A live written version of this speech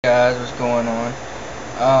Guys, what's going on?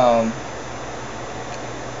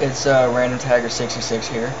 It's Random Tagger 66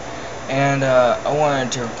 here, and I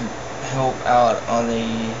wanted to help out on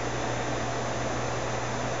the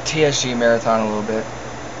TSG marathon a little bit.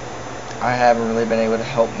 I haven't really been able to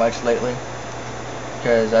help much lately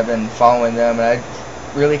because I've been following them, and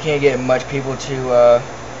I really can't get much people to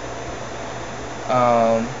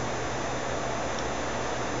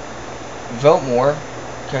vote more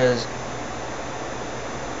because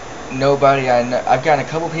nobody I know. I've gotten a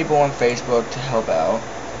couple people on Facebook to help out.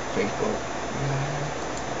 Facebook.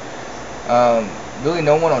 Really,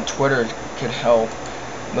 no one on Twitter could help,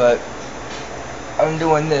 but I'm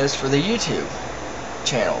doing this for the YouTube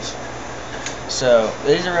channels. So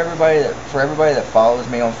these are for everybody that follows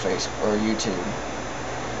me on Facebook or YouTube.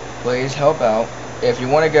 Please help out. If you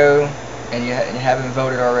want to go and you haven't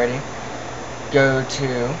voted already, go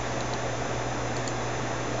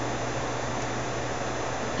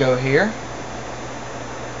here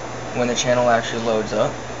when the channel actually loads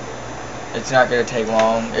up. It's not going to take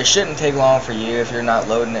long. It shouldn't take long for you if you're not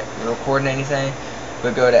loading it, recording anything.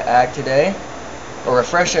 But go to Act Today or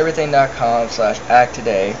refresheverything.com/Act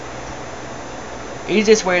Today.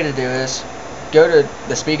 Easiest way to do this: go to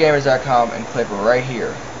thespeedgamers.com and click right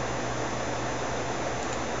here.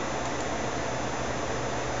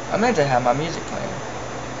 I meant to have my music playing.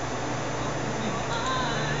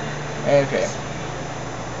 Okay.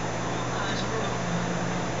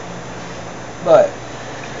 But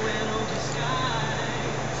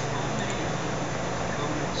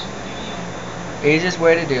easiest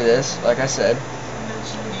way to do this, like I said,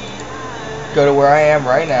 go to where I am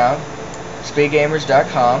right now,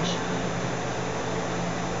 speedgamers.com.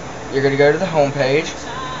 You're going to go to the home page,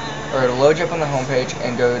 or it'll load you up on the home page,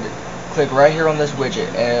 and click right here on this widget,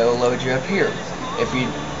 and it'll load you up here. If you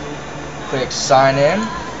click sign in,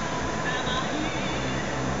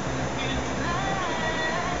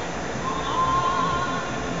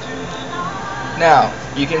 now,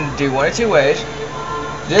 you can do one of two ways.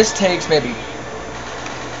 This takes maybe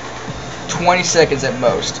 20 seconds at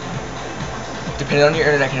most, depending on your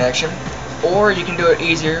internet connection. Or you can do it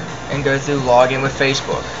easier and go through login with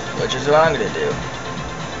Facebook, which is what I'm going to do.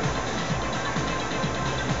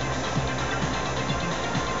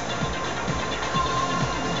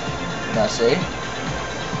 Now see?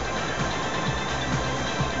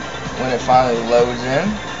 When it finally loads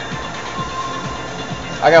in,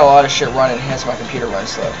 I got a lot of shit running, hence my computer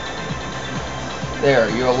runs slow. There,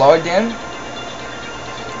 you are logged in.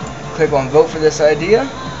 Click on vote for this idea.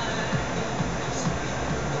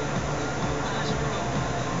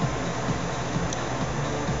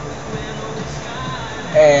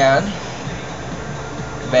 And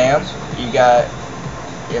bam, you got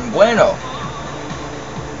en bueno.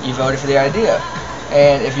 You voted for the idea.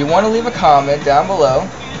 And if you want to leave a comment down below,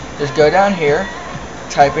 just go down here,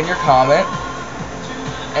 type in your comment,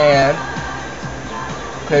 and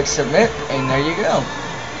click submit, and there you go.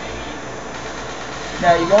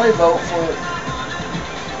 Now you can only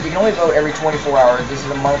vote every 24 hours. This is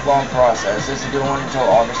a month-long process. This is going until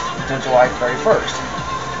July 31st.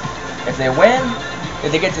 If they win,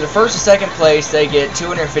 if they get to the first or second place, they get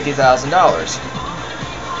 $250,000.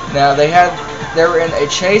 Now they were in a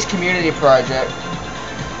Chase community project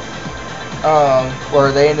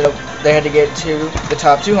where they had to get to the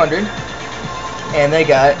top 200. And they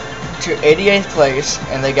got to 88th place,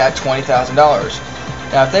 and they got $20,000.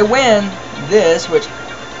 Now, if they win this, which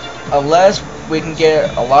unless we can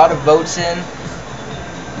get a lot of votes in,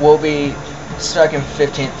 we'll be stuck in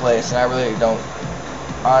 15th place. And I really don't,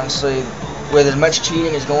 honestly, with as much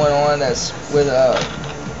cheating as going on as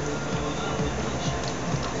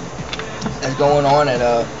going on at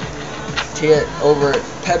over at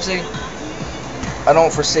Pepsi, I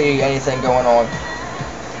don't foresee anything going on.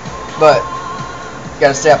 But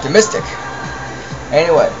gotta stay optimistic.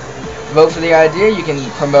 Anyway, vote for the idea. You can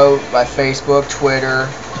promote by Facebook, Twitter.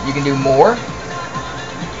 You can do more.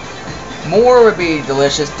 More would be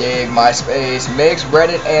Delicious Dig, MySpace, Mix,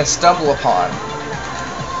 Reddit, and Stumble Upon.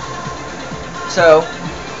 So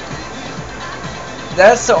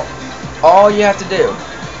that's all you have to do.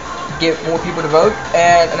 Get more people to vote.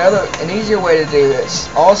 And an easier way to do this,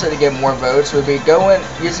 also to get more votes, would be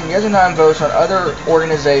using username votes on other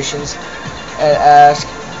organizations and ask,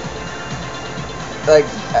 like,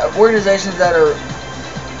 organizations that are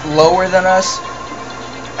lower than us,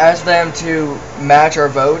 ask them to match our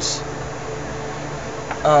votes.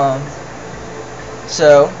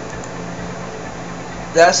 So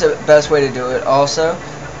that's the best way to do it. Also,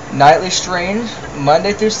 nightly streams,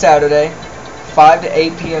 Monday through Saturday, 5 to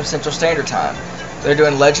 8 p.m. Central Standard Time. They're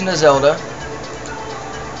doing Legend of Zelda.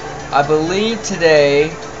 I believe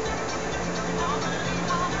today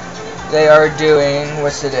they are doing,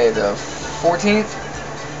 what's today, the 14th?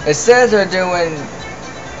 It says they're doing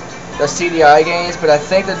the CDI games, but I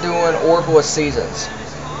think they're doing Oracle of Seasons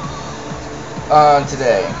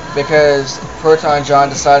today, because Proton John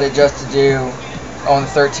decided just to do on the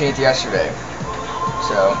 13th yesterday.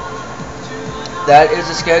 So that is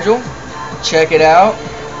the schedule. Check it out.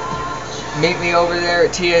 Meet me over there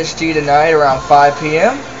at TSG tonight around 5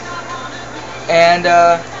 p.m. and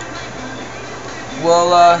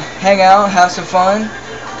we'll hang out, have some fun.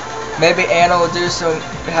 Maybe Anna will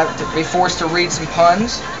have to be forced to read some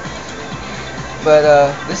puns. But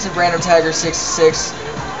this is Random Tagger 66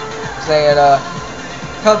 saying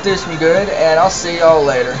help do some good, and I'll see y'all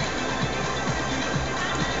later.